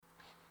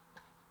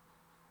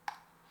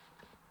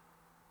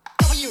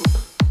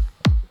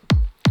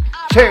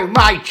2,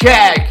 mic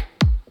check.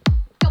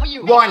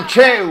 1,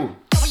 2.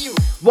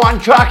 One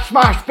track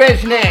smash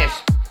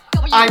business.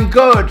 I'm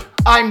good,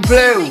 I'm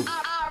blue.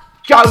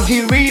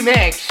 Jowesy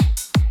remix.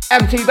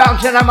 MC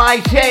Bouncin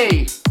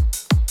MIT.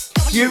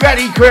 You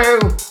ready, crew?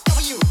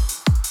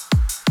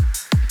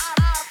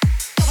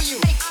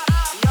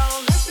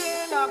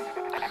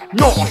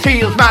 No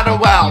seals matter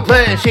well,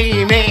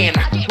 Percy mean.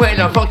 Where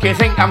the fuck you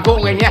think I'm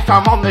going? Yes,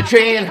 I'm on the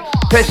train.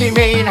 Percy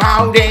mean,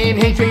 Howden,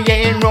 History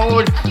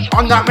Road.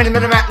 On that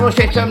minimum metro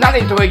system, that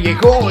is the way it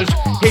goes.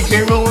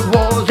 History Road,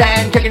 walls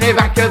and taking it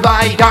back to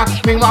Vicar.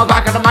 Meanwhile,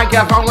 back on the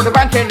microphone with a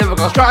Bouncin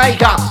lyrical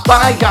striker.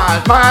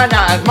 Vicars,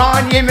 manners,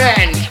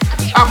 monuments.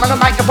 I'm on the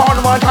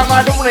microphone one time,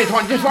 I don't want this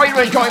one, just for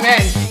your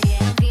enjoyment.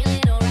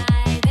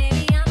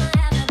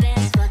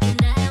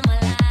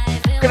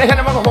 Gonna hit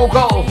him on the whole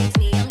goal.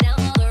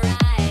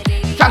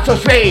 That's so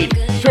sweet,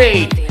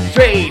 sweet,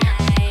 sweet.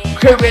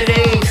 Crew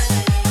release.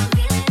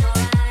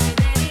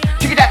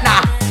 Check it out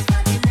now.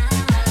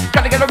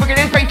 Gotta get a look at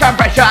this bass and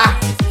pressure.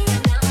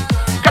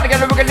 Gotta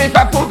get a look at this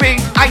bad full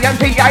beat.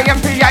 IMP,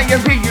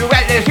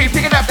 ULSC.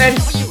 Pick it up then.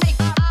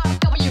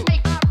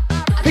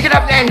 Pick it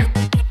up then.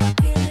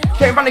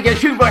 Say money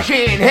get you rush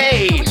in,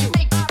 hey.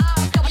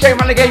 Say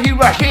money get you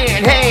rush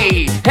in,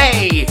 hey,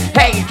 hey,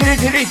 hey.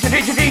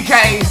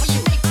 DJ.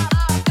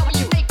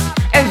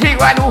 NZ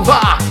right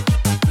over.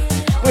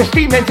 We're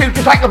steaming through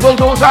just like a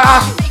bulldozer.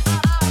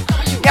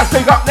 Yes,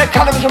 we got the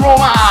cannabis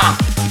aroma.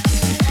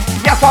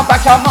 Yes, I'm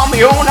back to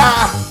mommy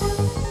owner.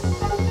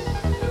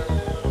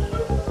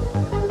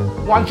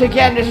 Once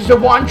again, this is a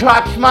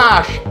one-track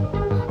smash.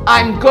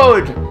 I'm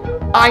good,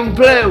 I'm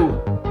blue.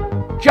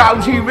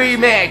 Jowesy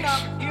remix.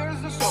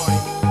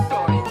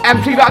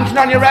 MC Bouncin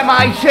on your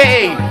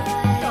MIC.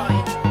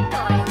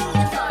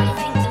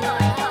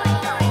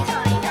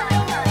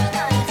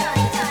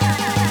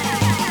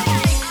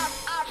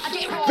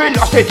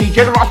 Velocity,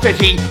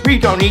 generosity, we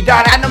don't need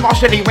that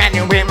animosity when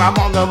I'm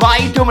on the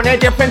mic, doing a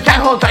different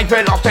sound like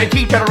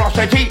velocity,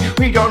 generosity,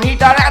 we don't need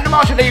that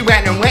animosity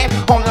when I'm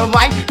on the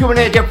mic, doing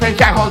a different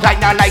sound like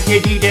not like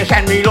Adidas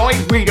and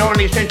Lloyd, we don't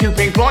listen to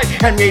Pink Floyd,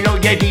 and we know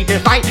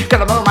Adidas night, get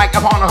them on the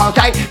microphone all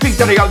day, B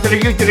to the O to the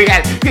U to the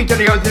N, B to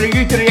the O to the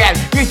U to the N,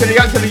 B to the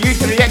O to the U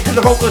to the N, to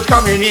the vocals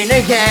coming in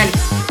again.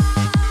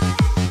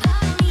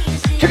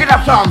 Check it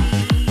up some,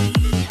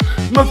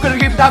 move gonna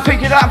keep that, pick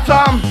it up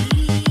some.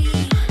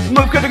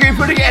 Move, gonna go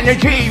for the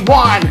energy.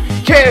 1,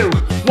 2,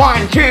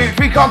 1, 2,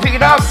 3, can't pick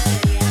it up.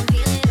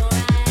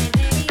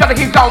 Gotta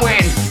keep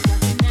going.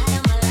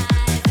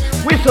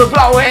 Whistle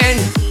blowing.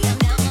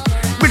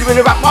 With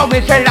a rap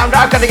moment, straight down.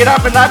 Gotta get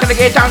up and I gotta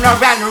get down.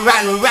 Around.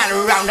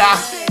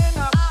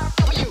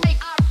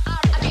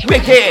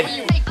 Wicked.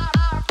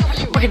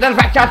 Wicked and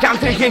fact, time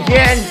to kick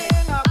in.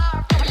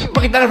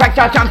 Wicked and fact,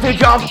 time to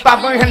jump.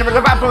 Bapple, hit him with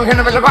a bapple, hit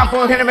him with a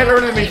bapple, hit him with a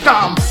rhythm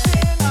stomp.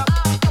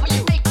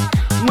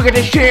 Look at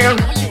this tune.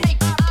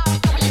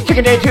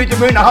 Taking it to the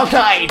moon, the whole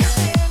side.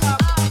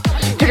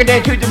 Taking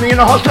it to the moon,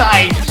 the whole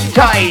side.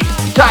 Side,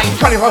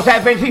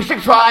 24/7,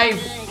 365.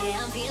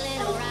 I'm feeling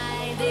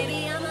alright,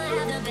 baby. I'ma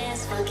have the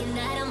best fucking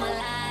night of my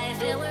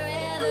life. And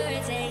wherever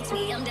it takes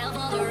me, I'm down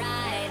for the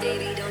ride.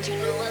 Baby, don't you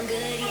know I'm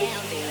good? Yeah,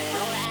 I'm feeling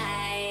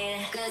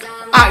alright.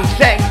 I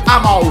say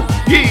ammo,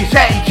 you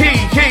say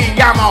TT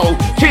ammo,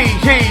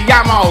 TT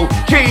ammo,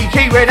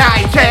 TT when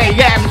I say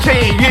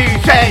MC,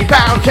 you say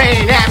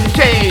Bouncin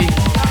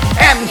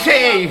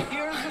MC.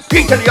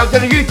 P to the O to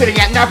the U to the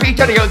N, now P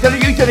to the O to the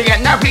U to the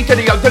N, now P to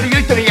the O to the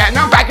U to the N,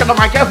 I'm back on the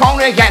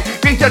microphone again.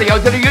 P to the O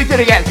to the U to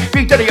the N,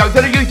 P to the O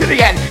to the U to the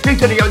N, P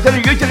to the O to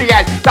the U to the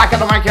N, back on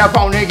the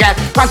microphone again.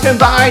 Bouncin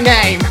by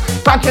name,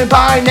 Bouncin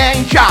by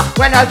nature.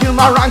 When I do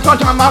my rhymes,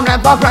 sometimes I'm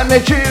never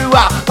premature.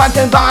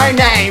 Bouncin by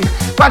name,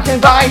 Bouncin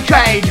by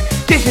trade.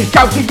 This is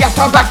Jowesy, yes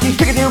I'm back, he's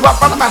picking you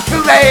up on the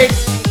masquerade.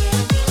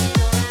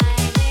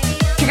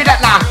 Check it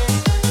out now.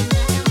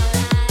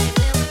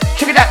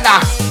 Check it out now.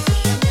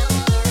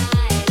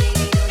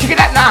 Check it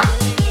out now.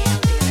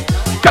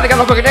 Gotta get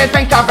a look at this,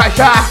 bass down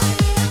pressure.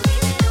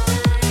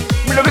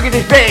 Look at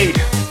this beat.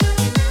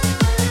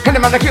 Hit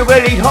him on the cue,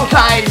 really hold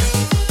tight.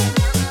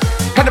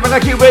 Hit him on the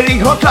cue, really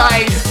hold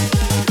tight.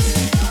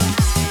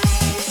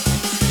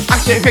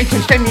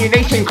 Activation,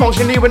 stimulation,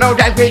 causing you with no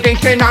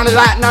degradation. None of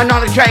that, none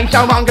of the change. So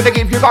I'm gonna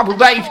give you bubble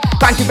bass.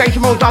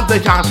 Anticipation most of the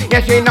time.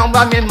 Yes, you know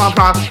I'm in my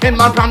prime. In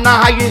my prime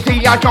now, how you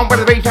see I jump with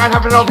the bass and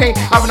have an okay.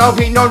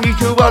 No need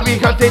to worry,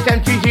 cause this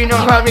MC's in a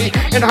hurry.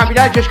 And I'm happy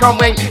that I just can't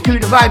wait to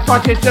the vibe.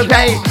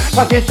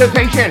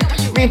 Participation,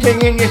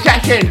 meeting in your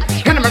session.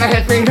 Hit him on the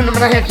head spin, hit him on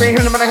the head spin,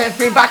 hit him on the head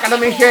spin, back on the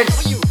mission.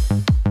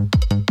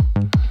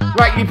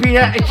 Right, you've been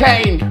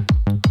entertained.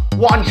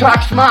 One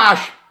track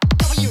smash.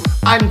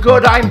 I'm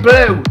good, I'm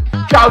blue.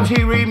 Jowesy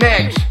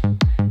remix.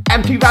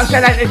 MC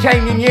Bouncin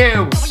entertaining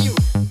you.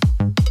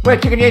 We're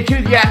taking you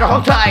to the end, the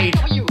whole side.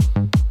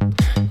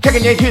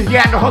 Taking you to the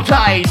end, the whole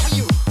side.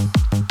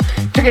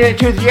 Taking you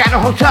to the end, the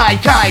whole side.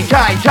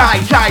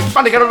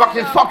 Finally gonna rock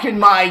this fucking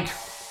mic.